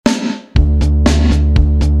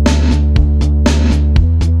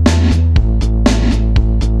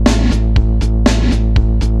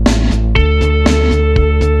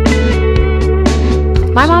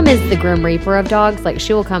My mom is the grim reaper of dogs. Like,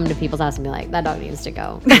 she will come to people's house and be like, that dog needs to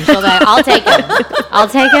go. And she'll be like, I'll take him. I'll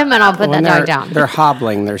take him and I'll put that dog down. They're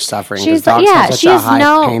hobbling, they're suffering. She's dogs have such a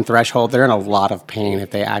high pain no threshold. They're in a lot of pain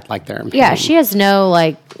if they act like they're in pain. Yeah, she has no,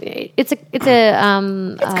 like, it's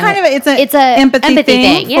an empathy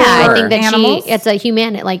thing. Yeah, I think that animals. it's a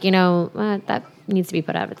human, like, that needs to be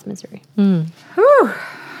put out of its misery. Whew. All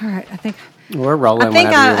right, I think we're rolling. I think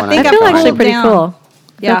I feel actually pretty cool.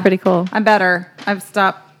 Yeah, pretty cool. I'm better. I've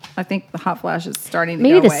stopped. I think the hot flash is starting to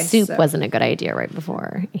Maybe go the away. soup wasn't a good idea right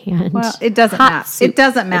before. Well, it doesn't matter. It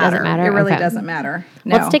doesn't matter. It really Okay. doesn't matter.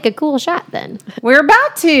 No. Let's take a cool shot then. We're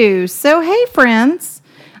about to. So, hey, friends.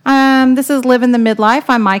 This is Living the Midlife.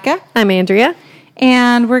 I'm Micah. I'm Andrea.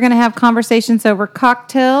 And we're going to have conversations over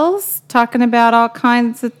cocktails, talking about all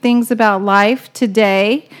kinds of things about life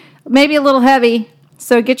today. Maybe a little heavy.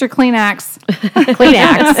 So get your Kleenex. Kleenex.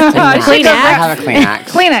 I have a Kleenex.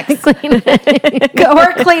 Kleenex.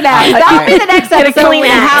 Or Kleenex. That'll be the next episode for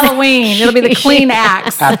Halloween. It'll be the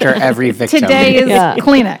Kleenex. After every victim. Today is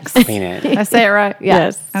Kleenex. Clean it. Did I say it right?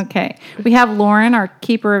 Yes. Okay. We have Lauren, our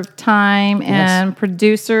keeper of time and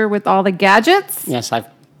producer with all the gadgets. Yes, I've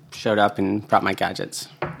showed up and brought my gadgets.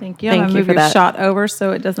 Thank you. Thank I'm going you to move for your that. shot over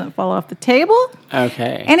so it doesn't fall off the table.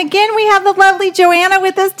 Okay. And again, we have the lovely JoAnna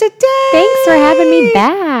with us today. Thanks for having me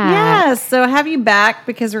back. Yes, so I have you back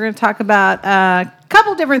because we're going to talk about a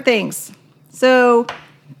couple different things. So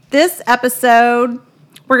this episode,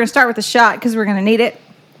 we're going to start with a shot because we're going to need it.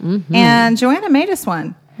 Mm-hmm. And JoAnna made us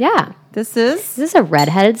one. Yeah. This is a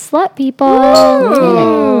redheaded slut, people.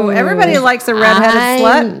 Ooh, everybody likes a redheaded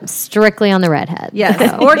slut. Strictly on the redhead. Yes,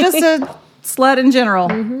 or just a slut in general.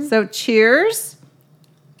 Mm-hmm. So cheers.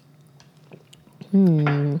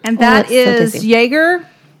 And that is so Jaeger.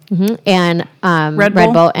 Mm-hmm. And Red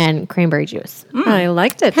Bull and cranberry juice. I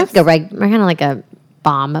liked it. Kind of like a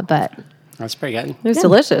bomb, but That's pretty good. It was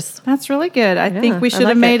delicious. That's really good. I think we should like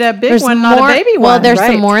have made a big there's one, more, not a baby one. Well, there's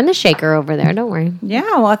Right. some more in the shaker over there. Don't worry. Yeah,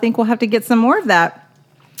 well, I think we'll have to get some more of that.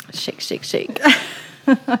 Shake, shake, shake.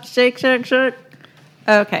 Shake, shake, shake.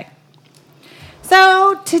 Okay.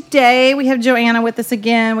 So today we have JoAnna with us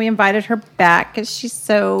again. We invited her back because she's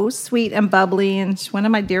so sweet and bubbly and she's one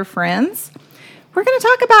of my dear friends. We're going to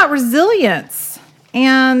talk about resilience.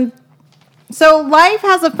 And so life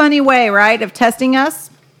has a funny way, right, of testing us.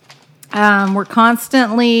 We're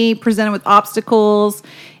constantly presented with obstacles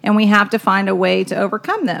and we have to find a way to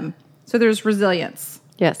overcome them. So there's resilience.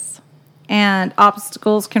 Yes. And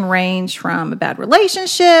obstacles can range from a bad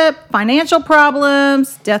relationship, financial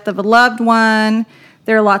problems, death of a loved one.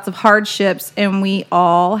 There are lots of hardships, and we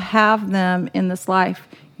all have them in this life.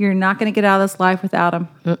 You're not going to get out of this life without them.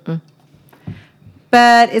 Mm-mm.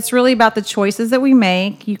 But it's really about the choices that we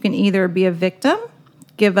make. You can either be a victim,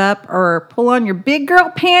 give up, or pull on your big girl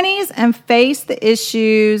panties and face the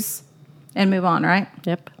issues and move on, right?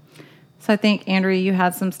 Yep. So I think, Andrea, you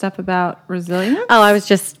had some stuff about resilience. Oh, I was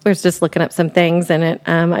just looking up some things, and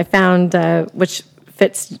I found which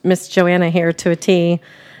fits Miss JoAnna here to a T.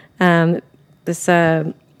 This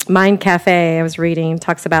Mind Cafe I was reading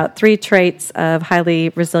talks about 3 traits of highly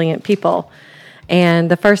resilient people,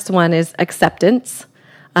 and the first one is acceptance.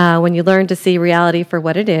 When you learn to see reality for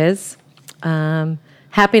what it is,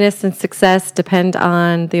 happiness and success depend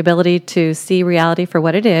on the ability to see reality for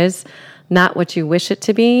what it is. Not what you wish it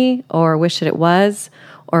to be or wish that it was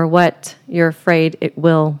or what you're afraid it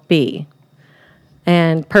will be.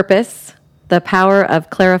 And purpose, the power of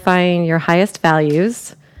clarifying your highest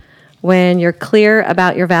values. When you're clear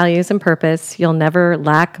about your values and purpose, you'll never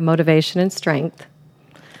lack motivation and strength.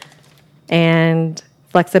 And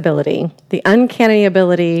flexibility, the uncanny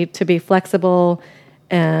ability to be flexible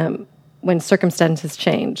when circumstances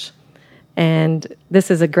change. And this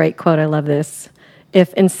is a great quote. I love this.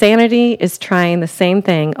 If insanity is trying the same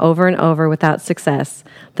thing over and over without success,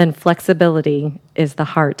 then flexibility is the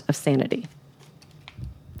heart of sanity.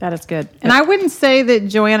 That is good. And I wouldn't say that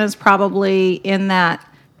JoAnna's probably in that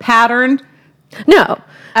pattern. No.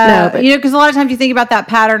 But because a lot of times you think about that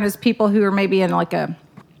pattern as people who are maybe in like a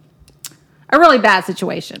really bad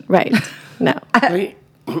situation. right. No. You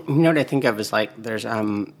know what I think of is like there's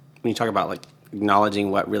when you talk about like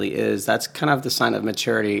acknowledging what really is, that's kind of the sign of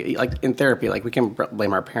maturity. Like in therapy, like we can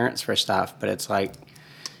blame our parents for stuff, but it's like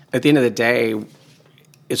at the end of the day,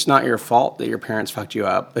 it's not your fault that your parents fucked you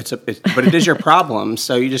up. But it is your problem.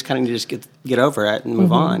 So you just kind of just get over it and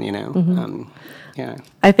move on. You know. Mm-hmm. Yeah.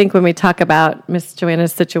 I think when we talk about Miss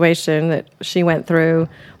JoAnna's situation that she went through,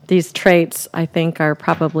 these traits I think are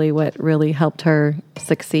probably what really helped her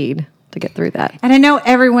succeed to get through that. And I know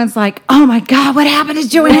everyone's like, "Oh my God, what happened to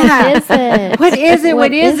JoAnna? What is it? What is it?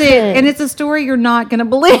 What is it?" And it's a story you're not going to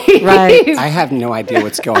believe. Right. I have no idea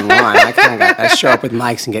what's going on. I kind of got I show up with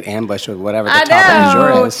mics and get ambushed with whatever the I topic du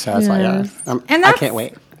know. jour is. So it's like, And I can't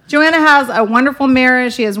wait. JoAnna has a wonderful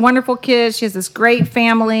marriage. She has wonderful kids. She has this great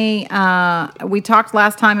family. We talked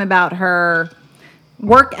last time about her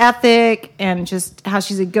work ethic and just how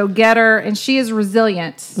she's a go-getter, and she is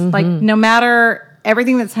resilient. Mm-hmm. Like, no matter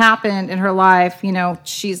everything that's happened in her life,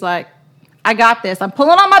 she's like, I got this. I'm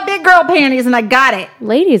pulling on my big girl panties, and I got it.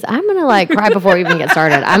 Ladies, I'm going to like cry before we even get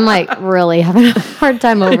started. I'm like really having a hard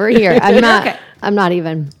time over here. I'm not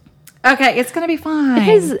even. Okay, it's going to be fine.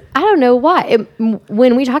 Because I don't know why.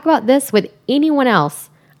 When we talk about this with anyone else,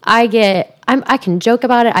 I can joke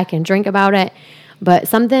about it. I can drink about it. But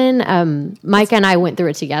something, Micah and I went through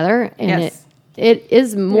it together, and Yes. it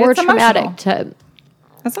is more It's traumatic emotional.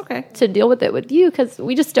 That's okay. to deal with it with you because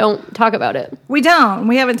we just don't talk about it. We don't.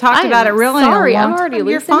 We haven't talked I'm about it really sorry, in a I'm long already time.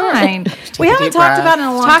 You're losing it. fine. We a haven't deep talked breath. about it in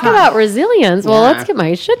a long Talk time. about resilience. Well, Yeah. let's get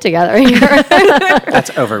my shit together here.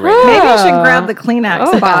 That's overrated. Maybe I should grab the Kleenex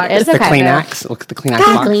Oh, God, box. it's The okay. Kleenex. Look at the Kleenex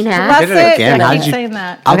box. Kleenex. That's Did it again. I How keep did you? saying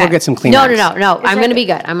that. I'll Okay. go get some Kleenex. No. I'm right going to be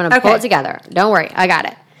good. I'm going to pull Okay. it together. Don't worry. I got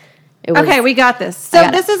it. It was- Okay, we got this. So I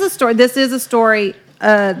got this is a story. This is a story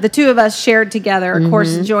the two of us shared together. Of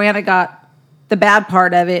course, JoAnna got the bad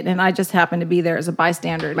part of it, and I just happened to be there as a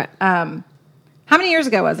bystander. Right. How many years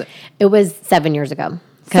ago was it? It was 7 years ago.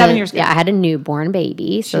 7 years ago. Yeah, I had a newborn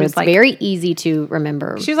baby, so was it's like- very easy to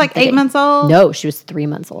remember. She was like the 8 date. months old? No, she was 3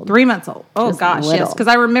 months old. 3 months old. Oh, was gosh, yes. little. Because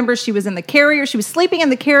I remember she was in the carrier. She was sleeping in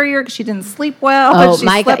the carrier because she didn't sleep well. Oh, She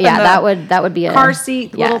Micah, slept in yeah, the that would be a car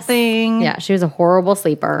seat little thing. Yeah, she was a horrible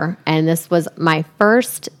sleeper, and this was my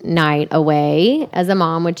first night away as a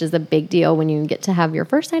mom, which is a big deal when you get to have your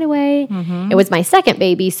first night away. It was my second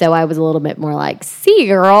baby, so I was a little bit more like, "See,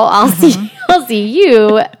 girl, I'll see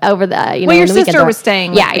you over the Well, your when the sister weekends are." was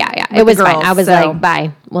staying Yeah, with yeah. the It was fine. girls, I was so- like,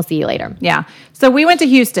 "Bye, we'll see you later." Yeah. So we went to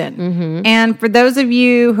Houston. And for those of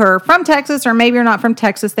you who are from Texas, or maybe you're not from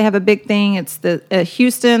Texas, they have a big thing. It's the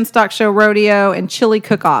Houston Stock Show Rodeo and Chili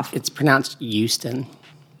Cook-Off. It's pronounced Houston.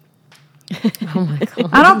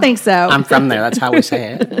 I don't think so. I'm from there. That's how we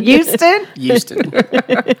say it. Houston? Houston.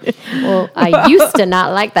 Well, I used to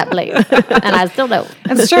not like that place, and I still don't.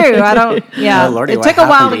 That's true. I don't, yeah. Oh, Lordy, it what took a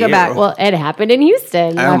while happened to to go you? back. Well, it happened in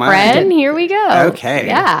Houston, Oh, my my. friend. Here we go. Okay.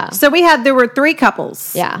 Yeah. So there were 3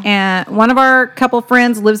 couples. Yeah. And one of our couple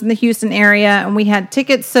friends lives in the Houston area, and we had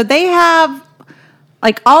tickets. So they have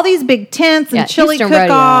like all these big tents and Yeah, chili Houston rodeo.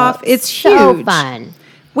 cook-off. It's so huge. fun.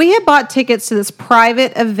 We had bought tickets to this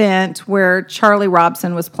private event where Charlie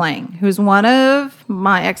Robson was playing, who's one of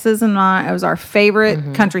my exes and I. It was our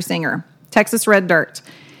favorite country singer, Texas Red Dirt.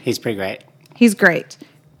 He's pretty great. He's great.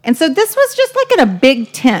 And so this was just like in a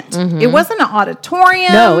big tent. It wasn't an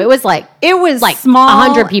auditorium. No, it was like small.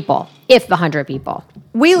 100 people, if 100 people.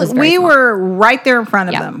 We was very small. were right there in front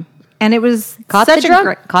of Yeah. them, and it was Caught such the a drum,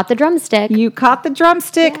 great. caught the drumstick. You caught the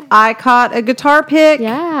drumstick. I caught a guitar pick.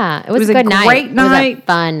 Yeah, it was was a a good night. great It was night. a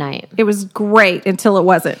fun night It was great until it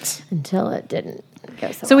wasn't. until it didn't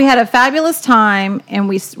go so. So we had a fabulous time, and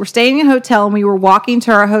we were staying in a hotel, and we were walking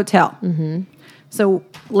to our hotel. Mm-hmm. So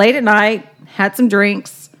late at night, had some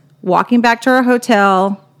drinks, walking back to our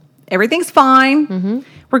hotel. Everything's fine. Mm-hmm.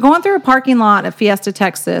 We're going through a parking lot at Fiesta,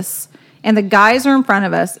 Texas, and the guys are in front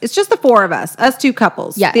of us. It's just the 4 of us 2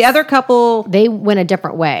 couples. Yes. The other couple, They went a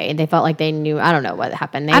different way. They felt like they knew. I don't know what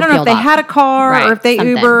happened. They I don't know if peeled they off. had a car Right, or if they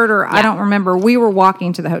something. Ubered or I Yeah. don't remember. We were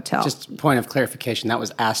walking to the hotel. Just point of clarification, that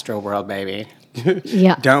was Astro World, baby.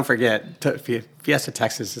 Yeah. Don't forget, Fiesta,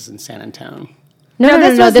 Texas is in San Antonio. No,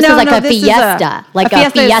 this was like a this is fiesta, like a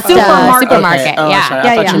Fiesta is fiesta supermarket. supermarket. Okay. Oh, Yeah. sorry.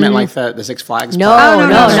 Yeah, I thought yeah. you meant like the Six Flags. No, part. no,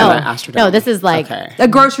 no, no, no. the Astrodome. No, this is like Okay. a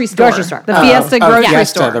grocery store. Grocery store. The Oh. Fiesta grocery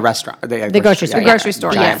Fiesta, store. the restaurant. The grocery store. The grocery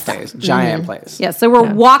store, Giant yes. place. Giant place. Yeah, so we're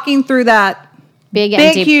walking through that big,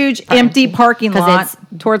 huge, empty parking 'Cause lot it's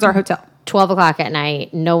towards our hotel. 12 o'clock at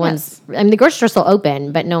night. No one's. I mean, the grocery store's still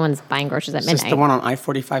open, but no one's buying groceries at Is this midnight. the one on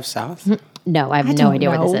I-45 South? No, I have no idea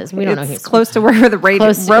where this is. We don't know It's Houston. close to where the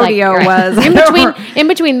Close to, rodeo like, was. in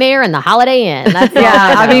between there and the Holiday Inn. That's all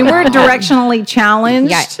Yeah, I mean, we're know. directionally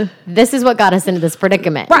challenged. Yeah, this is what got us into this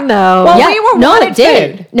predicament. Right. No. Well, Yeah. we were No, wanted it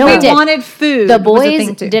did. food. No, we it did. wanted food. The was boys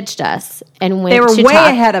thing, too. ditched us and went They were to way Ta-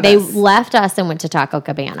 ahead of They us. left us and went to Taco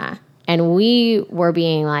Cabana. And we were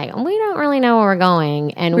being like, we don't really know where we're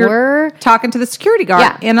going. And We were talking to the security guard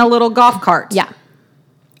Yeah. in a little golf cart. yeah.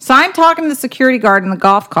 So I'm talking to the security guard in the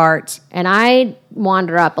golf cart. And I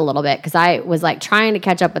wander up a little bit because I was like trying to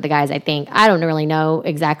catch up with the guys, I think. I don't really know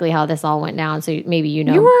exactly how this all went down, so maybe you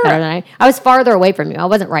know better than I was farther away from you. I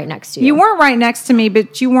wasn't right next to you. You weren't right next to me,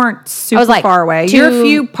 but you weren't super like far away. You're a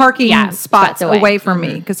few parking spots away from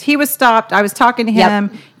me because he was stopped. I was talking to him.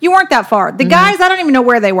 Yep. You weren't that far. The guys, I don't even know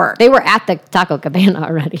where they were. They were at the Taco Cabana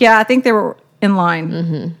already. Yeah, I think they were in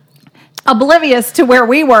line. Oblivious to where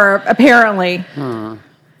we were, apparently.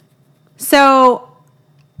 So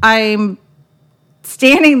I'm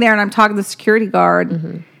standing there and I'm talking to the security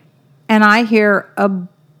guard, and I hear a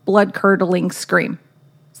blood-curdling scream.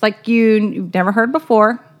 It's like you've never heard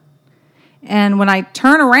before. And when I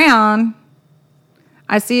turn around,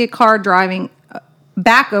 I see a car driving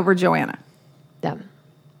back over JoAnna. Yeah.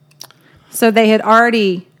 So they had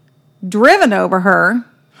already driven over her.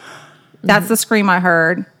 That's the scream I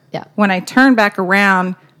heard. Yeah. When I turn back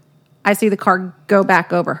around, I see the car go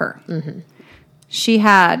back over her. She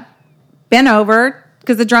had bent over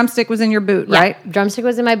because the drumstick was in your boot, right? Drumstick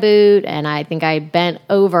was in my boot, and I think I bent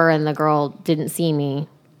over, and the girl didn't see me.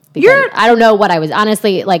 I don't know what I was.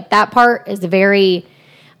 Honestly, like, that part is very...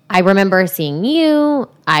 I remember seeing you.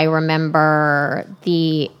 I remember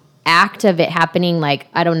the act of it happening. Like,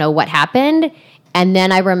 I don't know what happened. And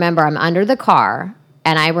then I remember I'm under the car,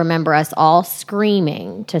 and I remember us all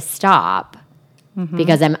screaming to stop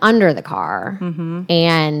because I'm under the car.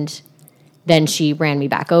 And then she ran me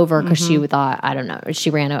back over because she thought, I don't know.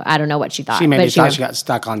 I don't know what she thought. She maybe thought she got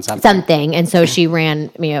stuck on something. Something. And so she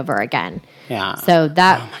ran me over again. Yeah. So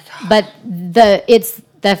that, but it's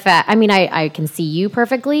the fact, I mean, I can see you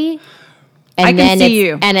perfectly. And I can see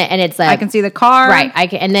you. And it's like, I can see the car. Right. I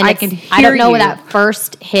can hear I don't know you. what that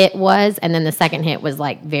first hit was. And then the second hit was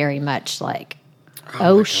like very much like,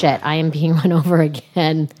 oh shit, I am being run over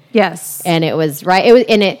again. Yes. And it was right. It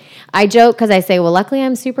was, I joke because I say, well, luckily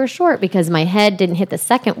I'm super short because my head didn't hit the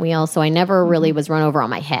second wheel. So I never really was run over on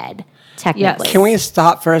my head, technically. Yes. Can we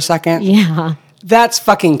stop for a second? Yeah. That's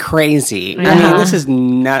fucking crazy. I mean, this is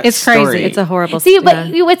nuts. It's crazy. Story. It's a horrible... See,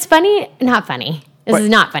 but what's funny, not funny. This is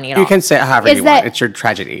not funny at all. You can say it however you want. It's your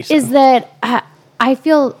tragedy. So. Is that I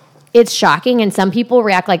feel it's shocking, and some people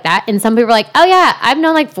react like that, and some people are like, "Oh yeah, I've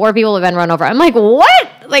known like 4 people who've been run over." I'm like, "What?"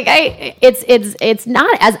 Like it's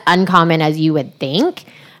not as uncommon as you would think,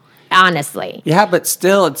 honestly. Yeah, but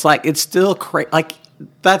still, it's still crazy. Like,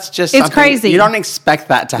 that's just It's something. crazy. You don't expect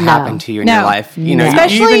that to happen to you in your life. You know,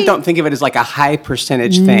 Especially, you even don't think of it as like a high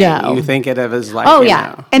percentage thing. No. You think of it as like, Oh you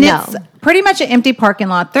yeah, know. And it's pretty much an empty parking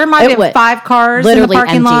lot. There might be 5 cars in the Literally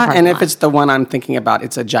parking empty lot. parking And if it's the one I'm thinking about,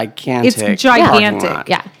 it's a gigantic. It's gigantic. parking lot.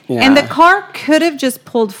 Yeah. And the car could have just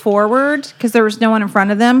pulled forward because there was no one in front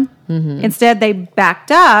of them. Instead, they backed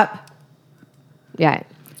up. Yeah.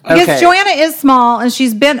 Because JoAnna is small and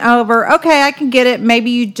she's bent over. Okay, I can get it. Maybe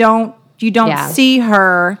you don't see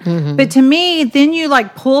her. But to me, then you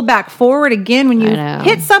like pull back forward again when you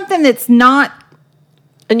hit something that's not.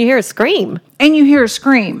 And you hear a scream. And you hear a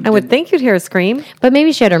scream. I would think you'd hear a scream. But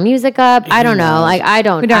maybe she had her music up. I don't know. Like I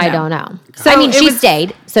don't know. So I mean, she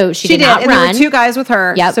stayed, so she did not and run. there were 2 guys with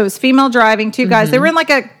her. Yep. So it was female driving, 2 guys. They were in like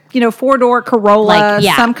a 4-door Corolla,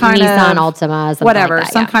 Like, some kind Nissan of Altima, something whatever, like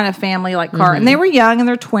that, some yeah. kind of family like car. And they were young in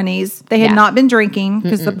their 20s. They had not been drinking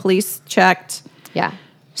because the police checked. Yeah.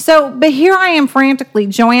 So, but here I am frantically.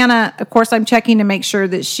 JoAnna, of course, I'm checking to make sure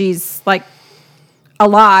that she's like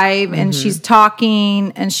alive and she's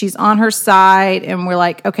talking and she's on her side. And we're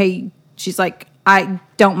like, okay, she's like,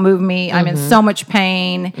 don't move me. I'm in so much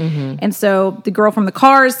pain. And so the girl from the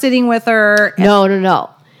car is sitting with her. No.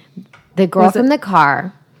 The girl from the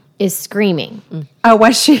car is screaming. Oh,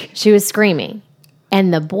 was she? She was screaming.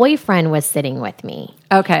 And the boyfriend was sitting with me.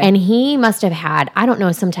 Okay. And he must have had, I don't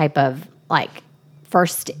know, some type of like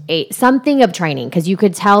first aid, something of training. Because you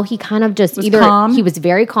could tell he kind of just calm. He was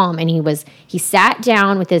very calm. And he sat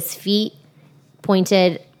down with his feet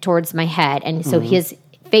pointed towards my head. And so his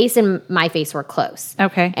face and my face were close.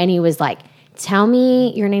 Okay. And he was like, tell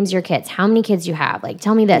me your names of your kids. How many kids you have? Like,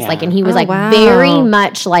 tell me this. Yeah. Like, and he was wow. very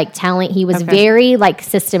much like telling, he was very like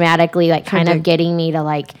systematically like kind of getting me to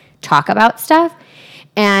like talk about stuff.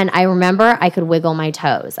 And I remember I could wiggle my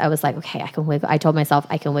toes. I was like, okay, I can wiggle. I told myself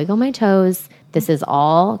I can wiggle my toes. This is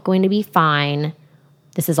all going to be fine.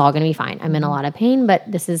 This is all going to be fine. I'm in a lot of pain, but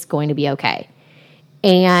this is going to be okay.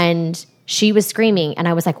 And she was screaming, and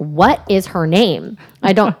I was like, what is her name?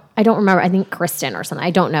 I don't remember. I think Kristen or something.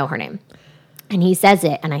 I don't know her name. And he says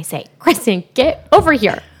it, and I say, Kristen, get over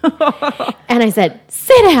here. And I said,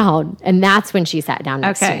 sit down. And that's when she sat down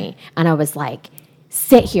next to me. And I was like,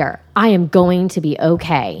 sit here. I am going to be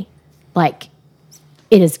okay. Like,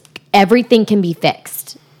 it is, everything can be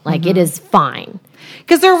fixed. Like, it is fine.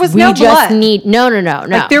 Because there was We no just blood. need no.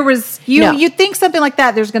 Like there was No. you think something like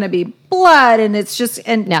that. There's going to be blood, and it's just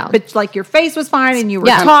No. But like your face was fine, and you were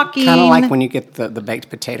Yeah. talking. Kind of like when you get the baked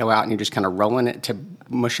potato out and you're just kind of rolling it to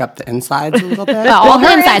mush up the insides a little bit. all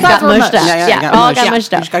their her insides got insides were mushed mushed. up. Yeah, All got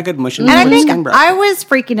mushed You up. just got good mushing. And I think skin brush. I was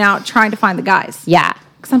freaking out trying to find the guys. Yeah.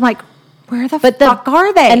 Because I'm like, where the But fuck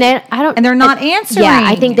are they? And then I don't. And they're not answering. Yeah,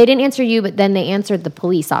 I think they didn't answer you, but then they answered the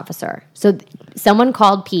police officer. So someone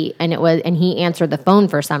called Pete, and he answered the phone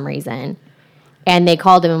for some reason, and they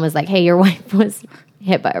called him and was like, "Hey, your wife was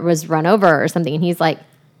was run over or something," and he's like,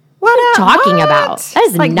 "What are you talking about? That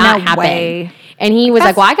is Like, not no happening." way. And he was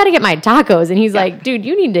like, "Well, I got to get my tacos," and he's like, "Dude,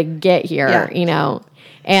 you need to get here," Yeah.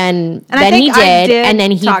 And I then think he I did, and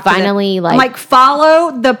then he talk to them. finally like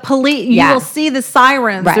follow the police. You Yeah. will see the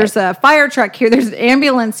sirens. Right. There's a fire truck here. There's an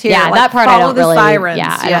ambulance here. yeah, Like, that part I follow don't the really. Sirens.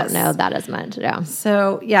 Yeah, I Yes. don't know that as much. Yeah.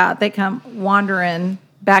 So yeah, they come wandering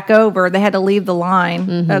back over. They had to leave the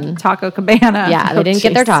line of Taco Cabana. Yeah, they didn't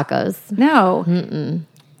get their jeez. tacos. No.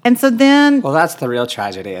 And so then Well, that's the real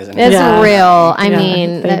tragedy, isn't it? It's Yeah. real. I Yeah,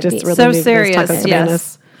 mean, they that'd just be- really so need those serious. taco Yes.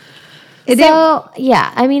 cabanas. so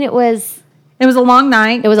yeah. I mean, it was it was a long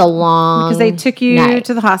night. a long because they took you night.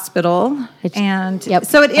 to the hospital, It's- and yep.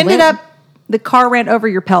 so it I ended went. up the car ran over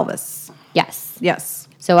your pelvis. Yes. Yes.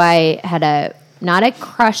 So I had not a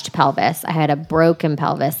crushed pelvis. I had a broken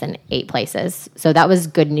pelvis in 8 places. So that was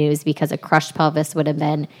good news because a crushed pelvis would have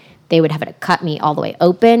been, they would have to cut me all the way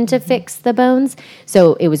open to fix the bones.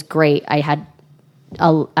 So it was great. I had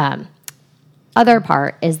other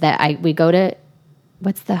part is that we go to,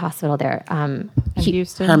 what's the hospital there?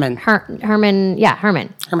 Houston. Herman. Herman. Yeah,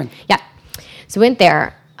 Herman. Herman. Yeah. So went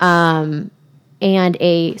there, and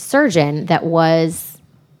a surgeon that was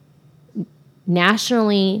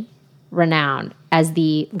nationally renowned as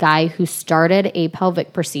the guy who started a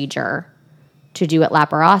pelvic procedure to do it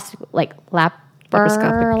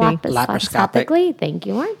laparoscopically. Thank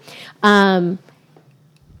you, Lauren.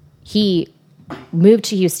 He moved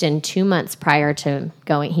to Houston 2 months prior to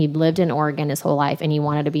going. He lived in Oregon his whole life, and he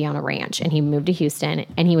wanted to be on a ranch. And he moved to Houston,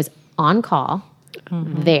 and he was on call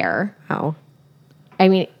there. Wow. I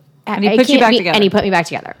mean, And he I put you can't back be- together. And he put me back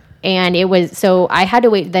together. And it was, so I had to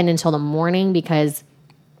wait then until the morning because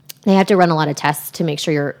they have to run a lot of tests to make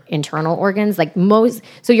sure your internal organs,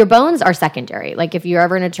 so your bones are secondary. Like if you're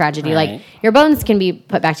ever in a tragedy, Right. like your bones can be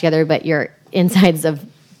put back together, but your insides of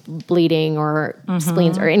bleeding or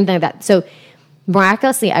spleens or anything like that. So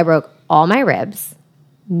miraculously, I broke all my ribs.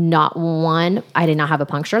 Not one. I did not have a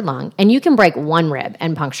punctured lung, and you can break one rib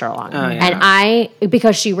and puncture a lung. And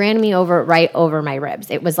because she ran me right over my ribs,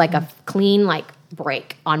 it was like a clean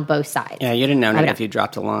break on both sides. Yeah, you didn't know I if you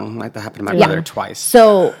dropped a lung. Like that happened to my Yeah. brother twice.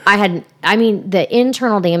 So the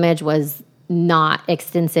internal damage was not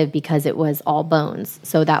extensive because it was all bones.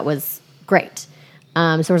 So that was great.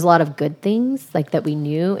 So there was a lot of good things that we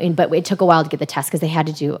knew, but it took a while to get the test because they had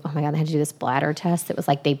to do this bladder test. It was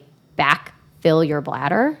like they backfill your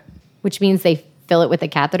bladder, which means they fill it with a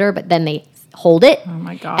catheter, but then they hold it. Oh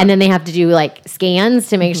my God. And then they have to do scans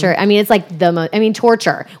to make sure. I mean, it's like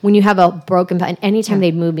torture when you have a broken. And anytime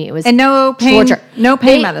they'd move me, it was And no pain, torture. no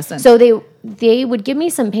pain medicine. So they would give me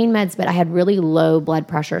some pain meds, but I had really low blood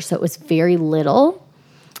pressure, so it was very little.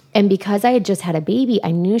 And because I had just had a baby,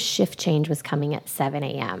 I knew shift change was coming at 7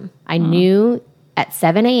 a.m. I knew at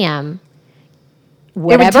 7 a.m.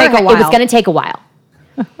 whatever take a it was while. going to take a while.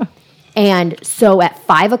 And so at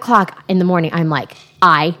 5 o'clock in the morning, I'm like,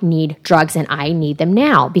 I need drugs and I need them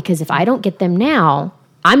now because if I don't get them now,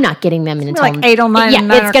 I'm not getting them until like 8 or 9 Yeah, and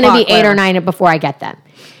 9 it's going to be o'clock, 8 or whatever. 9 before I get them.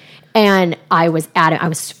 And I was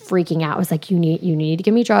freaking out. I was like, you need to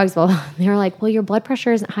give me drugs. Well, they were like, well, your blood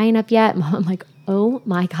pressure isn't high enough yet. I'm like, oh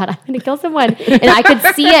my God, I'm going to kill someone. And I could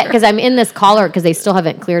see it because I'm in this collar because they still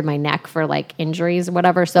haven't cleared my neck for injuries or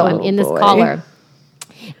whatever. So I'm in this collar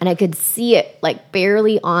and I could see it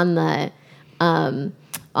barely on the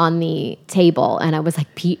table. And I was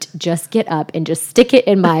like, Pete, just get up and just stick it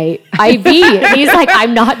in my IV. And he's like,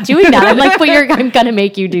 I'm not doing that. I'm like, I'm going to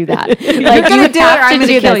make you do that. You gonna have do it or I'm to gonna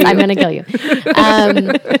do kill this. you. I'm going to kill you.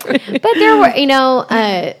 But there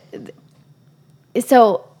were,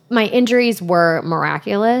 so my injuries were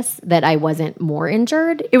miraculous that I wasn't more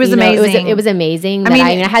injured. It was amazing. It was amazing.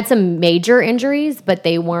 I had some major injuries, but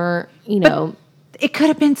they weren't, it could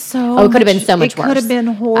have been so. it could have been so much worse. It could have been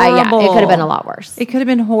horrible. Yeah, it could have been a lot worse. It could have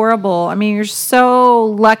been horrible. I mean, you're so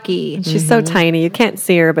lucky. She's so tiny. You can't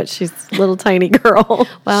see her, but she's a little tiny girl.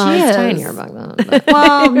 Well, I She was is. tinier back then. But.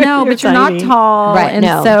 Well, no, but you're not tiny. tall, Right, And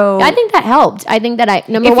no. so I think that helped. I think that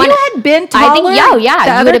if one. you had been taller, I think, the you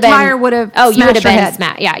other would have been. tire would have. Oh, you would have smashed your been head.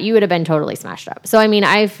 smashed. Yeah, you would have been totally smashed up. So I mean,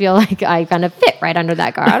 I feel like I kind of fit right under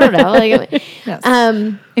that car. I don't know. Like, Yes.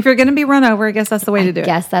 If you're going to be run over, I guess that's the way to do it.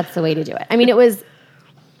 Yes, that's the way to do it. I mean,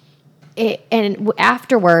 and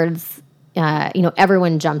afterwards,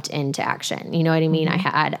 everyone jumped into action. You know what I mean?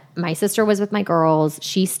 My sister was with my girls.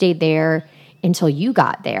 She stayed there until you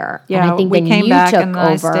got there. Yeah, and I think we then came you back took and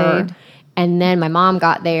I over. stayed. And then my mom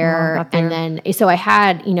got there. And then, so I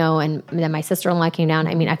had, and then my sister-in-law came down.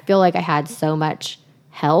 I mean, I feel like I had so much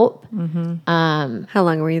help. How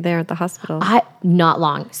long were you there at the hospital? Not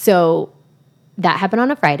long. So that happened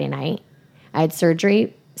on a Friday night. I had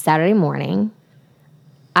surgery Saturday morning.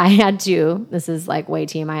 I had to, this is like way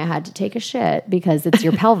TMI, I had to take a shit because it's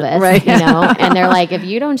your pelvis, Right. And they're like, if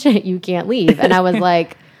you don't shit, you can't leave. And I was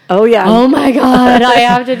like, oh, yeah. oh my God, I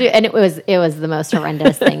have to do, and it was the most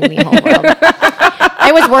horrendous thing in the whole world.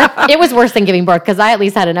 It was worse than giving birth because I at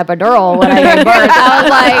least had an epidural when I gave birth. I was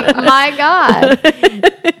like, my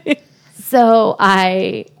God. So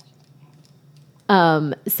I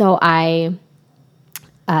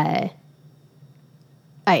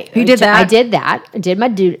You did that? I did that. I did my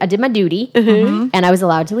duty, and I was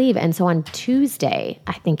allowed to leave. And so on Tuesday,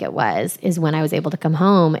 I think it was, is when I was able to come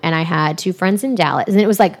home. And I had two friends in Dallas. And it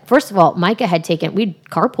was like, first of all, Micah had we'd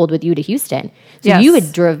carpooled with you to Houston. So Yes. you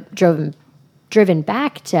had driven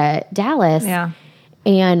back to Dallas. Yeah.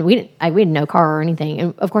 And we had no car or anything.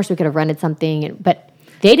 And of course, we could have rented something. But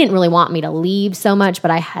they didn't really want me to leave so much.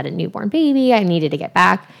 But I had a newborn baby. I needed to get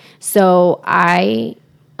back. So I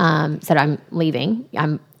said, I'm leaving.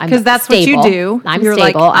 I'm Because that's stable. what you do. I'm You're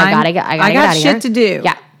stable. like, I gotta get out of here. shit to do.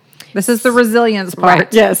 Yeah. This is the resilience part.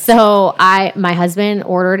 Right. Yes. So my husband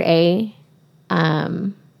ordered a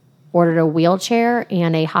wheelchair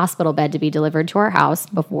and a hospital bed to be delivered to our house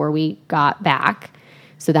before we got back.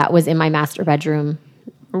 So that was in my master bedroom,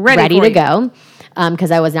 ready to go, because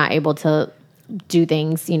I was not able to do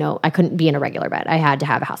things. I couldn't be in a regular bed. I had to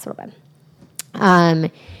have a hospital bed.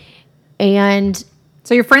 And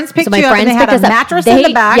So your friends picked my you up and they had a picked us up. mattress in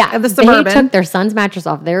the back of the Suburban. They took their son's mattress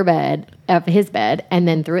off his bed, and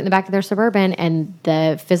then threw it in the back of their Suburban. And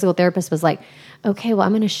the physical therapist was like, "Okay, well,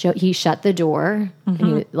 I'm going to show." He shut the door,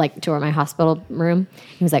 and he to my hospital room.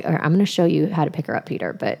 He was like, "All right, I'm going to show you how to pick her up,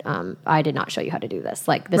 Peter, but I did not show you how to do this.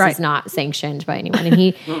 Like, this is not sanctioned by anyone." And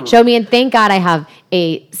he showed me, and thank God I have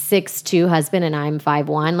a 6'2" husband, and I'm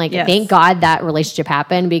 5'1". Like, thank God that relationship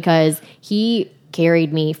happened because he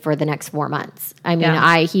carried me for the next 4 months. I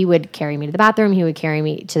mean, he would carry me to the bathroom. He would carry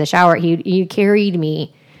me to the shower. He carried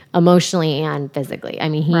me emotionally and physically. I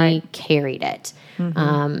mean, he carried it.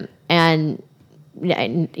 And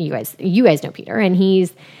you guys know Peter, and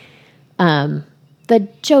he's the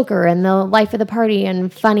joker and the life of the party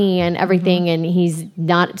and funny and everything. And he's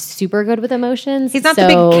not super good with emotions. He's not the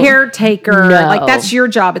big caretaker. No. Like, that's your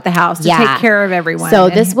job at the house to take care of everyone. So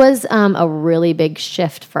this was a really big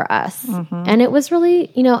shift for us. And it was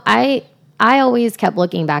really, I always kept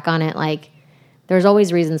looking back on it like there's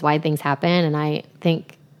always reasons why things happen. And I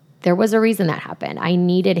think there was a reason that happened. I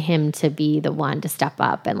needed him to be the one to step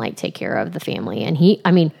up and like take care of the family. And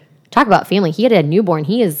talk about family. He had a newborn.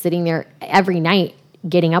 He is sitting there every night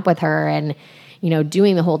getting up with her and,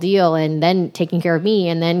 doing the whole deal, and then taking care of me,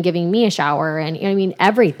 and then giving me a shower, and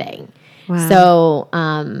everything. Wow. So,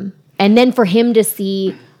 and then for him to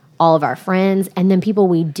see all of our friends and then people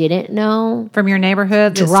we didn't know from your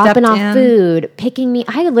neighborhood, dropping off food, picking me.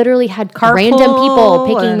 I literally had random people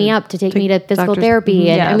picking me up to take me to physical therapy.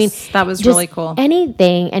 And that was really cool.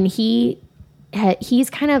 Anything. And he's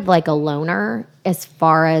kind of like a loner as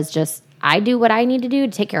far as just, I do what I need to do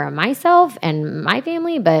to take care of myself and my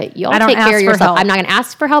family, but y'all take care of yourself. I'm not going to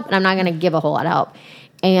ask for help, and I'm not going to give a whole lot of help.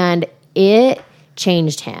 And it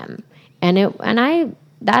changed him.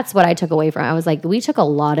 That's what I took away from it. I was like, we took a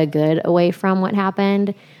lot of good away from what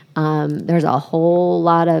happened. There's a whole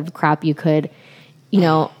lot of crap you could,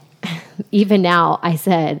 even now I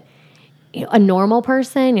said, a normal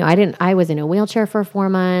person, I was in a wheelchair for 4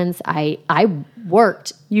 months. I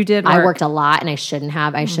worked. You did work. I worked a lot, and I shouldn't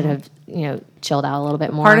have. I should have, chilled out a little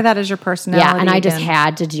bit more. Part of that is your personality. Yeah, and I just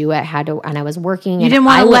had to do it. And I was working. You didn't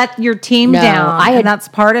want to let your team down. And that's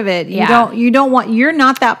part of it. You're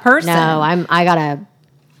not that person. No, I gotta,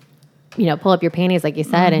 pull up your panties, like you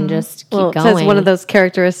said, and just keep going. It says one of those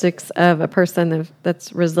characteristics of a person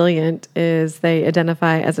that's resilient is they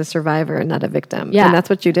identify as a survivor and not a victim. Yeah. And that's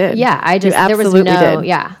what you did. Yeah,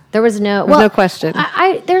 there was no question.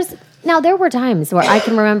 There were times where I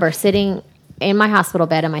can remember sitting in my hospital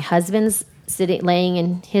bed and my husband's laying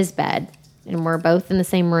in his bed, and we're both in the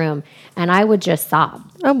same room, and I would just sob.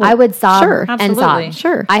 I would sob and sob.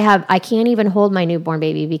 Sure. I can't even hold my newborn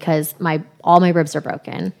baby because all my ribs are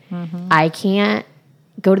broken. I can't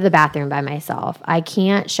go to the bathroom by myself. I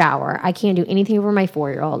can't shower. I can't do anything over my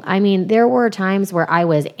 4-year-old. I mean, there were times where I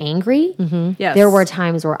was angry. Yes. There were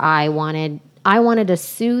times where I wanted to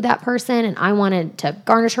sue that person, and I wanted to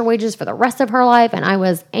garnish her wages for the rest of her life. And I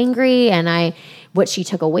was angry, and what she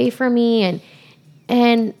took away from me,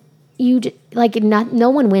 and no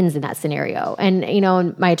one wins in that scenario.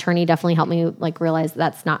 And, my attorney definitely helped me realize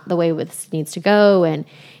that's not the way this needs to go. And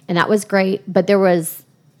that was great. But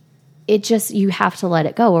you have to let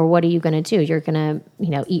it go, or what are you going to do? You're going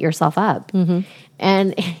to, eat yourself up.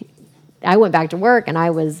 And I went back to work, and I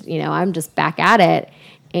was, I'm just back at it.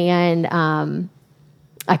 And,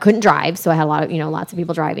 I couldn't drive, so I had lots of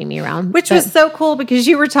people driving me around. Which was so cool because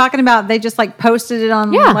you were talking about, they just posted it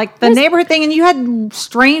on the neighborhood thing, and you had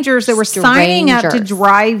strangers that were signing up to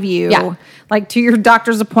drive you to your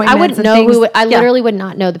doctor's appointments. I wouldn't know I literally would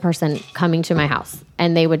not know the person coming to my house,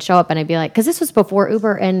 and they would show up, and I'd be like, because this was before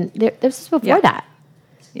Uber, and this was before that.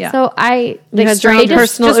 Yeah. So a stranger who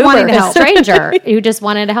just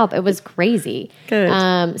wanted to help. It was crazy.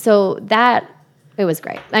 Good. So that. It was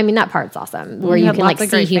great. I mean, that part's awesome, where you can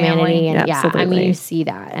see humanity, and I mean, you see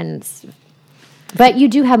that, but you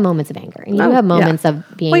do have moments of anger, and you have moments of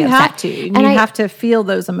being upset. Have to, and you have to feel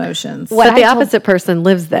those emotions. But the opposite person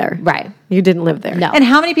lives there, right? You didn't live there, no. And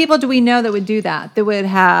how many people do we know that would do that? That would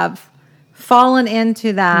have fallen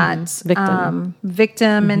into that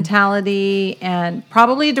victim mentality, and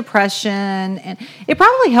probably depression. And it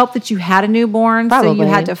probably helped that you had a newborn, so you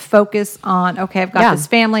had to focus on, okay, I've got this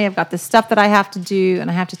family, I've got this stuff that I have to do, and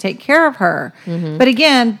I have to take care of her. But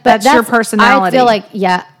again, that's your personality. I feel like,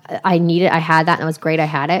 I had that, and it was great I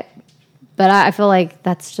had it. But I feel like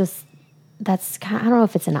that's kind of, I don't know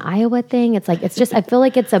if it's an Iowa thing. It's just, I feel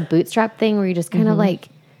like it's a bootstrap thing where you just kind of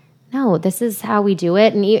no, this is how we do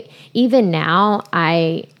it. And even now,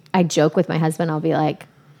 I joke with my husband. I'll be like,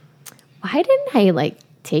 why didn't I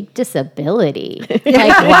take disability?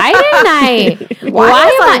 Why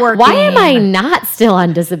am I not still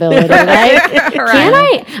on disability? Can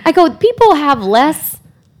I? I go, people have less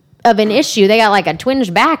of an issue. They got a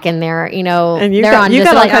twinge back in there, and they're got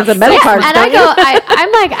all kinds of medical cards. And I go,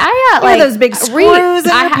 I'm like, I got those big screws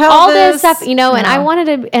in your pelvis, all this stuff, and I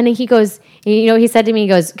wanted to. And he goes, he said to me, he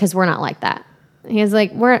goes, because we're not like that. He was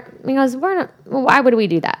like, we're not. Why would we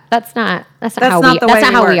do that? That's not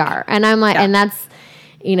how we are. And I'm like, and that's.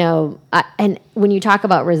 And when you talk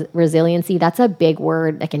about resiliency, that's a big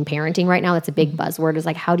word. In parenting right now, that's a big buzzword. Is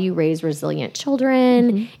how do you raise resilient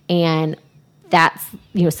children? And that's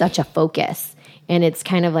such a focus, and it's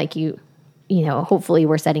kind of hopefully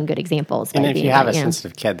we're setting good examples. And if you have a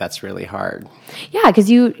sensitive kid, that's really hard. Yeah, because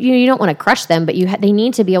you don't want to crush them, but they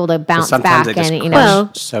need to be able to bounce back. They just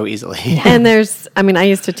crush so easily. And I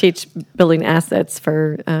used to teach building assets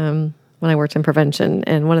for when I worked in prevention,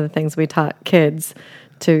 and one of the things we taught kids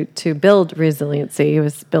to build resiliency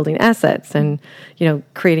was building assets and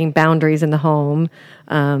creating boundaries in the home,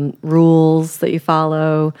 rules that you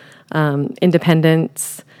follow,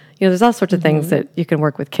 independence. There's all sorts of things that you can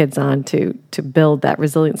work with kids on to build that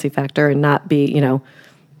resiliency factor and not be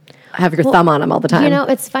have your thumb on them all the time.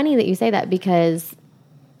 It's funny that you say that, because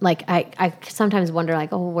I sometimes wonder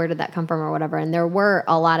where did that come from or whatever. And there were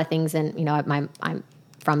a lot of things in I'm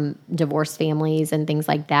from divorced families and things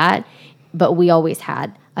like that. But we always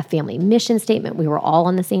had a family mission statement. We were all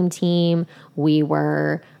on the same team. We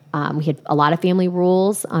had a lot of family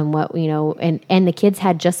rules on what, and the kids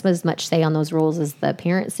had just as much say on those rules as the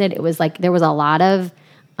parents did. It was there was a lot of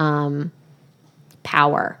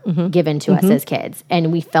power given to us as kids,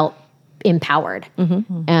 and we felt empowered.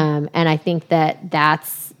 And I think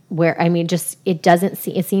that's where,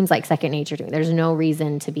 it seems like second nature to me. There's no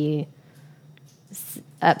reason to be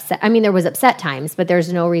upset. I mean, there was upset times, but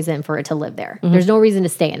there's no reason for it to live there. There's no reason to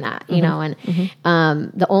stay in that, and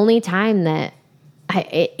the only time that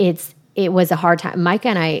it was a hard time. Micah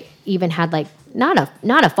and I even had not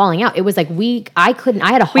a falling out. It was I had a hard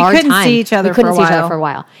time. We couldn't see each other for a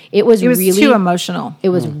while. It was really too emotional. It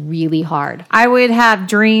was really hard. I would have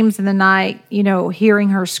dreams in the night, hearing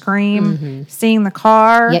her scream, seeing the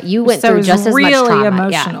car. Yeah, you went through just as much trauma. Really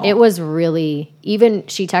emotional. Yeah, it was really, even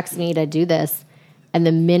she texted me to do this, and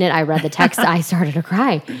the minute I read the text, I started to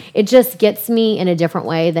cry. It just gets me in a different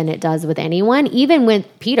way than it does with anyone, even with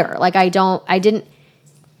Peter. I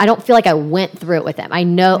don't feel like I went through it with him. I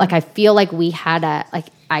know, I feel like we had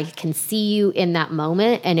I can see you in that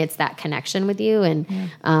moment, and it's that connection with you.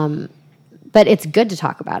 And, but it's good to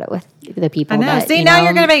talk about it with the people. I know. That, see, now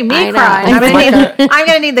you're going to make me cry. I'm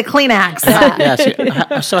going to need the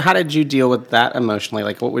Kleenex. So how did you deal with that emotionally?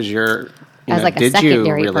 What was your as like a did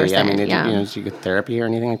secondary you really? person. I mean, did you get therapy or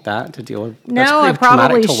anything like that to deal with? No, I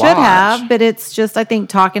probably should have, but it's just I think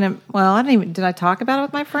talking to. Well, I don't even. Did I talk about it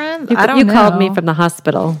with my friends? I don't know. You called me from the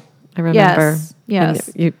hospital. I remember.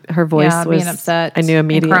 Yes. Her voice was being upset. I knew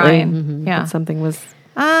immediately. And crying. That something was.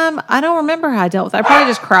 I don't remember how I dealt with it. I probably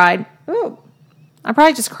just cried. Ooh. I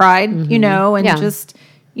probably just cried, and just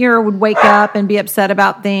would wake up and be upset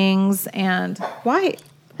about things. And why?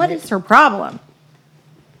 What is her problem?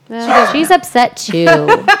 She's upset too.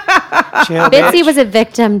 Bitsy was a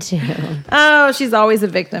victim too. Oh, she's always a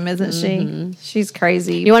victim, isn't she? She's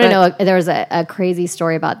crazy. You want to know? There was a crazy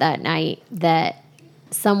story about that night that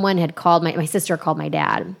someone had called my sister called my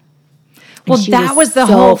dad. Well, that was the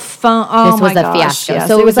whole phone. Oh, this was my a gosh. fiasco. Yes,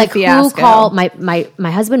 so it was like, fiasco. who called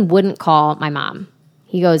my husband wouldn't call my mom.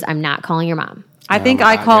 He goes, I'm not calling your mom. I think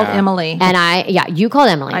I called Emily. And you called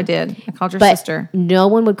Emily. I did. I called your but sister. No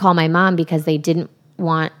one would call my mom because they didn't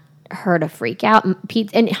want her to freak out.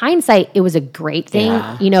 In hindsight, it was a great thing,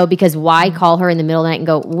 because why call her in the middle of the night and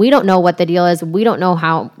go, we don't know what the deal is. We don't know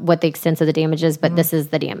what the extent of the damage is, but this is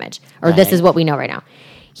the damage. Or this is what we know right now.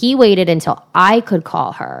 He waited until I could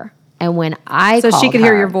call her. And when I called she could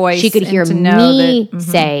hear your voice, she could hear me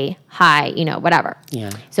say hi, whatever. Yeah.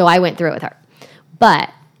 So I went through it with her. But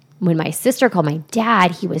when my sister called my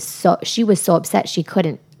dad, she was so upset she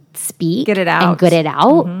couldn't speak, get it out.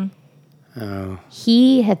 Oh.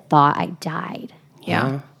 He had thought I died.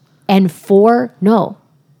 Yeah. And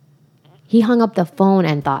he hung up the phone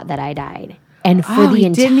and thought that I died. And for the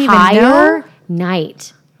entire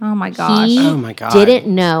night. Oh my gosh. He Oh my God. didn't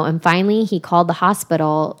know. And finally he called the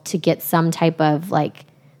hospital to get some type of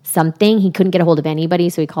something. He couldn't get a hold of anybody,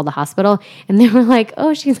 so he called the hospital. And they were like,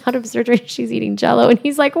 oh, she's out of surgery. She's eating Jell-O. And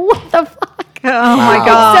he's like, what the fuck? Oh my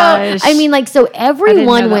gosh. So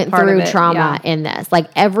everyone went through it. trauma in this. Like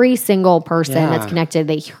every single person that's connected,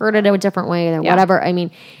 they heard it a different way or whatever. I mean,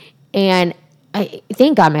 and I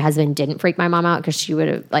thank God my husband didn't freak my mom out because she would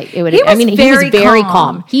have he was very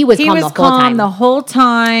calm. He was calm the whole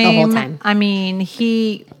time. I mean,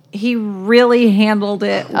 he really handled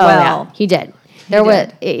it well. Yeah, he did.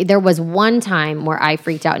 There was one time where I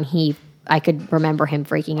freaked out and I could remember him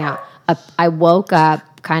freaking out. I woke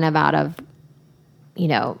up kind of out of,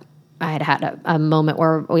 I had a moment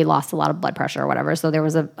where we lost a lot of blood pressure or whatever. So there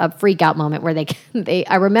was a freak out moment where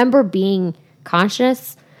I remember being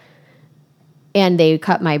conscious. And they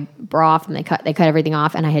cut my bra off, and they cut everything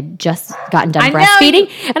off, and I had just gotten done breastfeeding,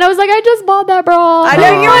 and I was like, I just bought that bra. I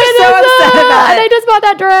know you were so upset about it. And I just bought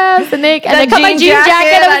that dress, and they cut my jean jacket.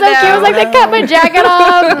 It was so cute. I was like, they cut my jacket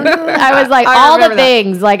off. I was like, all the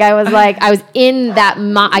things. Like I was in that.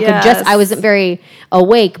 I wasn't very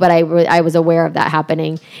awake, but I was aware of that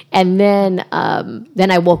happening. And then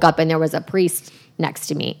I woke up, and there was a priest next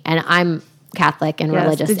to me, and I'm Catholic and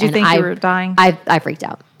religious. Did you think you were dying? I freaked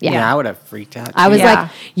out. Yeah, I would have freaked out. I was like,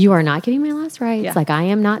 you are not giving my last rites. Yeah. Like, I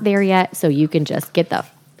am not there yet, so you can just get the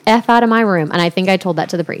F out of my room. And I think I told that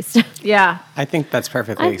to the priest. Yeah. I think that's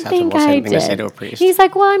perfectly I acceptable think I thing to did. say to a priest. He's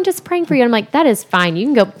like, well, I'm just praying for you. And I'm like, that is fine. You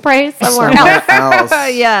can go pray somewhere else.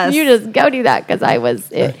 Yes. You just go do that because I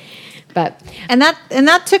was it. But and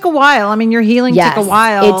that took a while. I mean, your healing took a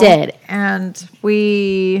while. It did. And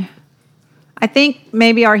I think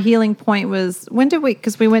maybe our healing point was,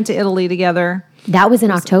 because we went to Italy together. That was in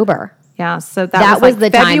October. Yeah, so that was the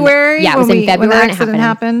February. time. Yeah, it was in February when the when it accident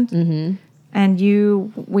happened. Mm-hmm.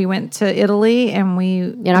 And we went to Italy and we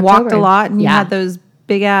walked a lot, and you had those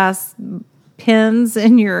big ass pins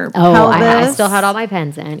in your pelvis. I still had all my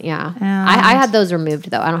pins in. Yeah, I had those removed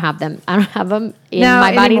though. I don't have them in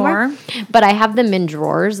my body anymore. But I have them in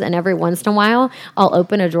drawers, and every once in a while I'll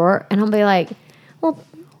open a drawer and I'll be like, well,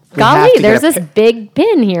 golly, there's this big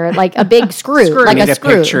pin here, like a big screw. Like I need a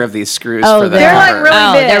screw. Picture of these screws. Oh, for the they're like cover.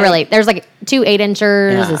 really big. They're really. There's like 2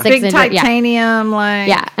 8-inchers, a 6-incher, big titanium,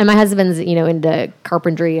 and my husband's into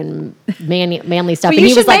carpentry and manly stuff, Well, and you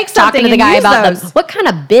he was should like make talking to the something guy and about use them. those. What kind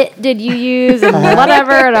of bit did you use and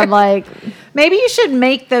whatever, and I'm like, maybe you should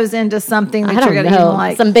make those into something that I you're don't going to know,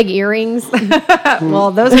 like. some big earrings.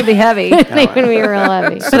 Well, those would be heavy. They would be real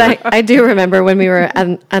heavy. But I do remember when we were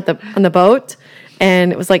on the boat,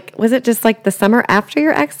 and it was it just like the summer after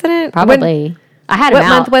your accident? Probably. I had What him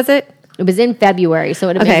month out. was it? It was in February, so it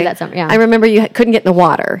would have been that summer. Yeah, I remember you couldn't get in the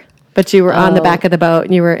water, but you were on the back of the boat,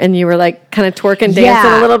 and you were like kind of twerking,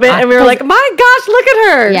 dancing a little bit, and we were like, "My gosh, look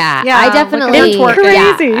at her!" Yeah, Yeah, I definitely look at her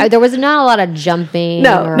crazy. Yeah, there was not a lot of jumping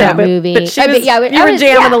or moving. But she was, you were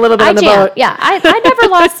jamming a little bit on the boat. Yeah, I never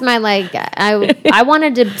lost my I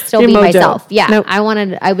wanted to still be mojo. myself. Yeah, Nope.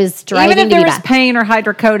 I was striving Even if to there be was that. pain or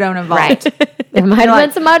hydrocodone involved. Right. There might have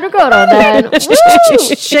been some hydrocodone then.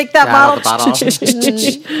 Shake that Rattle the bottle. bottle. I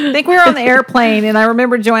think we were on the airplane, and I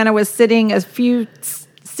remember JoAnna was sitting a few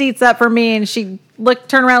seats up from me, and she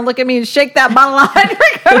turn around, look at me, and shake that bottle of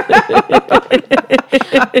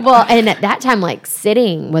hydrocodone. Well, and at that time, like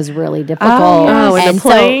sitting was really difficult. Oh, in the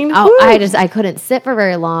plane? So, I couldn't sit for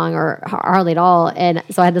very long or hardly at all, and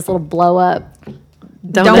so I had this little blow up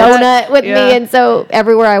donut with me, and so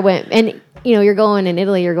everywhere I went, and you're going in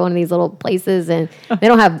Italy, you're going to these little places, and they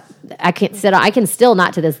don't have. I can still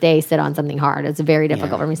not to this day sit on something hard. It's very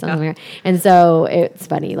difficult for me sometimes. And so it's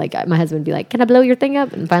funny. Like my husband would be like, "Can I blow your thing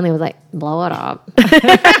up?" And finally I was like, "Blow it up."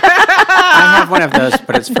 I have one of those,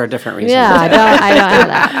 but it's for a different reason. Yeah, I don't have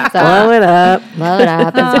that. So, Blow it up. blow it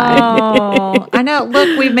up. It's fine. Oh, I know.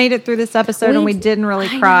 Look, we made it through this episode, and we didn't really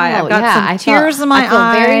cry. know, I've got some I tears in my I feel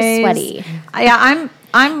eyes. very sweaty. Yeah,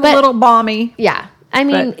 I'm But- a little balmy. Yeah, I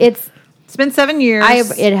mean But- it's. It's been 7 years.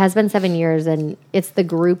 It has been 7 years, and it's the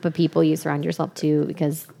group of people you surround yourself to,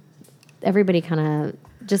 because everybody kind of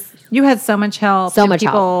just, You had so much help. So and much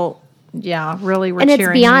people, yeah, really were and it's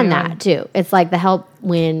cheering beyond you that on. too. It's like the help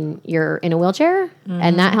when you're in a wheelchair,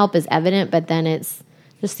 and that help is evident, but then it's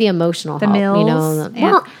just the emotional The help. meals. And and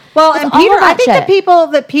it's Peter, all I that think the shit. people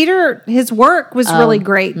that his work was really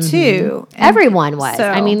great too. And Everyone was. so-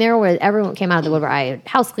 I mean, everyone came out of the woodwork. I had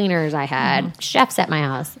house cleaners. I had chefs at my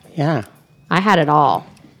house. Yeah. I had it all.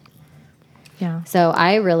 yeah. So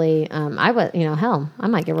I really, I was, hell, I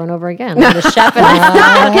might get run over again. The chef and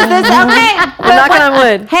I. Knock on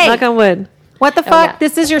wood. Hey. Knock on wood. What the fuck? yeah.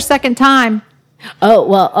 This is your second time.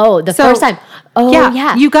 The So- first time. Oh,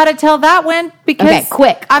 yeah. You got to tell that one because Okay,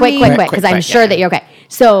 quick, because I'm quick, sure yeah. that you're okay.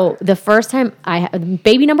 So the first time I had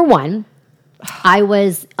baby number one, I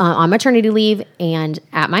was on maternity leave and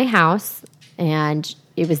at my house, and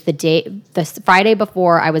it was the Friday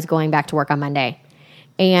before I was going back to work on Monday,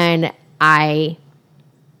 and I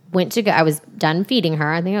went to go. I was done feeding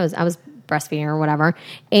her. I think I was breastfeeding her or whatever,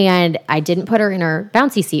 and I didn't put her in her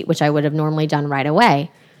bouncy seat, which I would have normally done right away,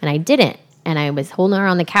 and I didn't. And I was holding her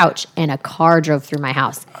on the couch, and a car drove through my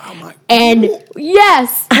house. Oh my! And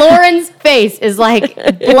yes, Lauren's face is like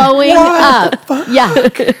blowing up. Yeah.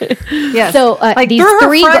 yes. So like these through her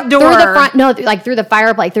three front door. through the front, no, like through the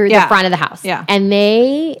fireplace, through the front of the house. Yeah. And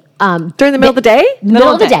they During the middle of the day?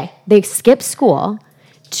 middle of the day, they skipped school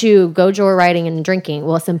to go joyriding and drinking.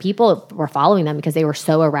 Well, some people were following them because they were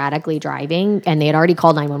so erratically driving, and they had already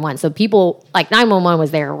called 911. So people, like 911 was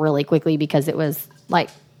there really quickly because it was like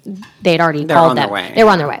they had already called on their them. way. They were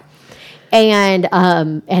on their way. And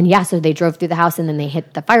yeah, so they drove through the house, and then they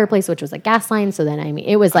hit the fireplace, which was a gas line. So then, I mean,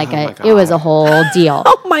 it was like it was a whole deal.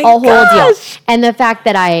 Oh my a whole deal. gosh. And the fact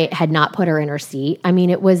that I had not put her in her seat, I mean,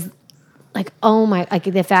 it was like, oh my, like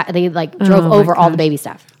the fact they like drove over all the baby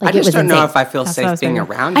stuff. Like I just it was don't know insane. if I feel That's what I safe was being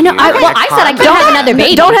thinking. around I know. you. I Like a said I car- can't have another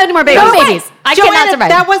baby. Don't have any more babies. No babies. I cannot JoAnna, survive.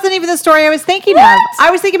 that wasn't even the story I was thinking of.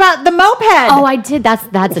 I was thinking about the moped. Oh, I did. That's a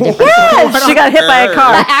different story. Yes, she got hit by a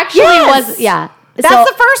car. That actually was, yeah. That's So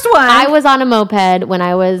the first one. I was on a moped when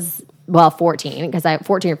I was 14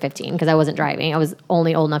 or 15 because I wasn't driving. I was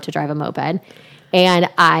only old enough to drive a moped, and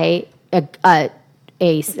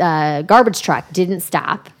a garbage truck didn't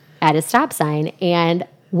stop at a stop sign and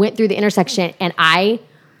went through the intersection, and I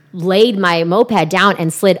laid my moped down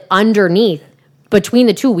and slid underneath between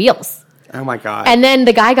the two wheels. Oh my God. And then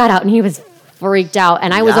the guy got out and he was freaked out.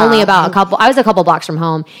 And I was only about a couple blocks from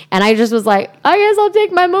home. And I just was like, I guess I'll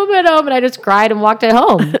take my moped home. And I just cried and walked it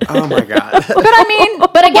home. Oh my God. but I mean,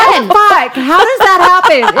 But again, what the fuck? How does that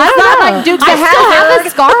happen? It's not like Dukes I of still have Hazzard a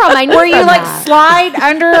scar on my knee where you from like that. slide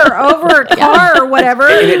under or over a car or whatever.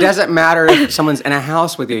 And it doesn't matter if someone's in a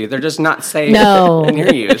house with you; they're just not safe No.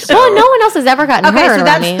 near you. So. Well, no one else has ever gotten Okay, hurt so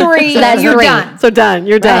around that's me. three. So that's You're three. done. So done.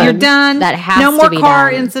 You're done. You're done. That has no to more be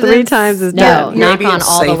car done. incidents. 3 times is No, done. knock Maybe on it's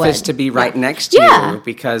all the wood. safest to be right next to Yeah. you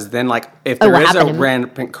because then, like, if Oh, there what is a happened to me?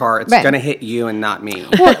 rampant car, it's Right. going to hit you and not me.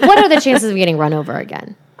 Well, what are the chances of getting run over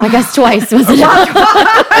again? I guess twice was enough.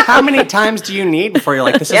 How many times do you need before you're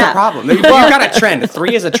like, this is a problem? You've got a trend.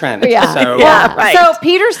 3 is a trend. Yeah. So, Yeah, right. So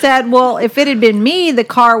Peter said, well, if it had been me, the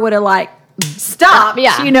car would have like stopped,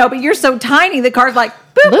 Yeah. you know, but you're so tiny, the car's like,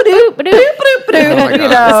 boop, Boop, boop, boop, boop, boop, boop, Oh my you God.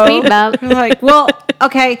 know. Speed bump. I'm like, well,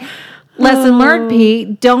 okay. Lesson learned,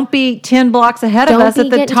 Pete. Don't be 10 blocks ahead of Don't us be at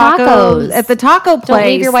the getting tacos. tacos. At the taco place. Don't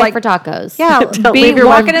leave your wife like, for tacos. Yeah, Don't be leave your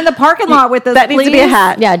walking wife- in the parking lot with us. That needs to be a please.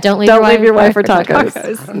 hat. Yeah, don't leave Don't your leave your wife for wife for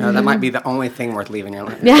tacos. I don't know. That might be the only thing worth leaving your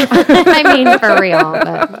life. Yeah, I mean, for real.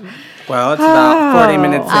 But, Well, it's about 40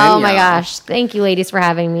 minutes in. oh my yeah. gosh. Thank you, ladies, for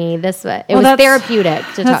having me. It was that's- therapeutic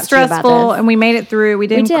to talk That's to you about stressful, this. and we made it through. We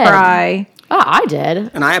didn't did. cry. Oh, I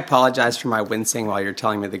did. And I apologize for my wincing while you're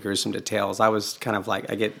telling me the gruesome details. I was kind of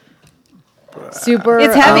like, I get super.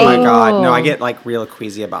 It's heavy. Oh my God. No, I get like real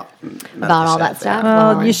queasy about all that stuff.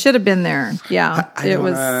 Well, you should have been there. Yeah, I it don't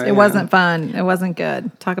was. know, It wasn't fun. It wasn't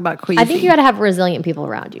good. Talk about queasy. I think you got to have resilient people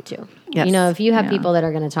around you too. Yes. You know, if you have people that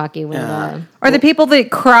are going to talk you into, or the people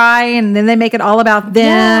that cry and then they make it all about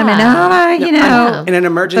them and you know. In an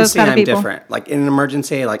emergency, kind of I'm people. different. Like in an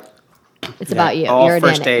emergency, like it's about you. all You're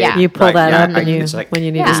first in aid. it. Yeah. You pull Right, that yeah, up I- when you it's like- when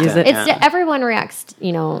you need Yeah. to use it. It's everyone reacts,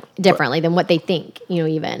 differently than what they think.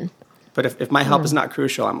 Even. But if my help is not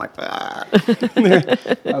crucial, I'm like,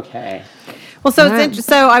 okay. Well, so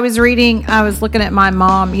so I was looking at my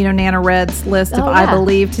mom, Nana Red's list of I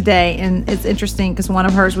believe today, and it's interesting because one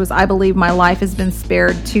of hers was I believe my life has been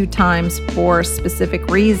spared 2 times for specific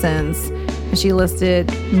reasons, and she listed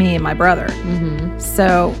me and my brother. Mm-hmm.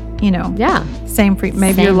 So same for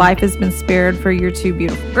maybe your life has been spared for your 2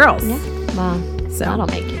 beautiful girls. Yeah, well, so that'll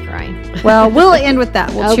make you cry. Well, we'll end with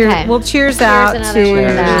that. We'll cheers out another to one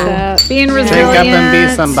to that. being resilient. Drink up and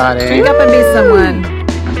be somebody. Drink up and be someone.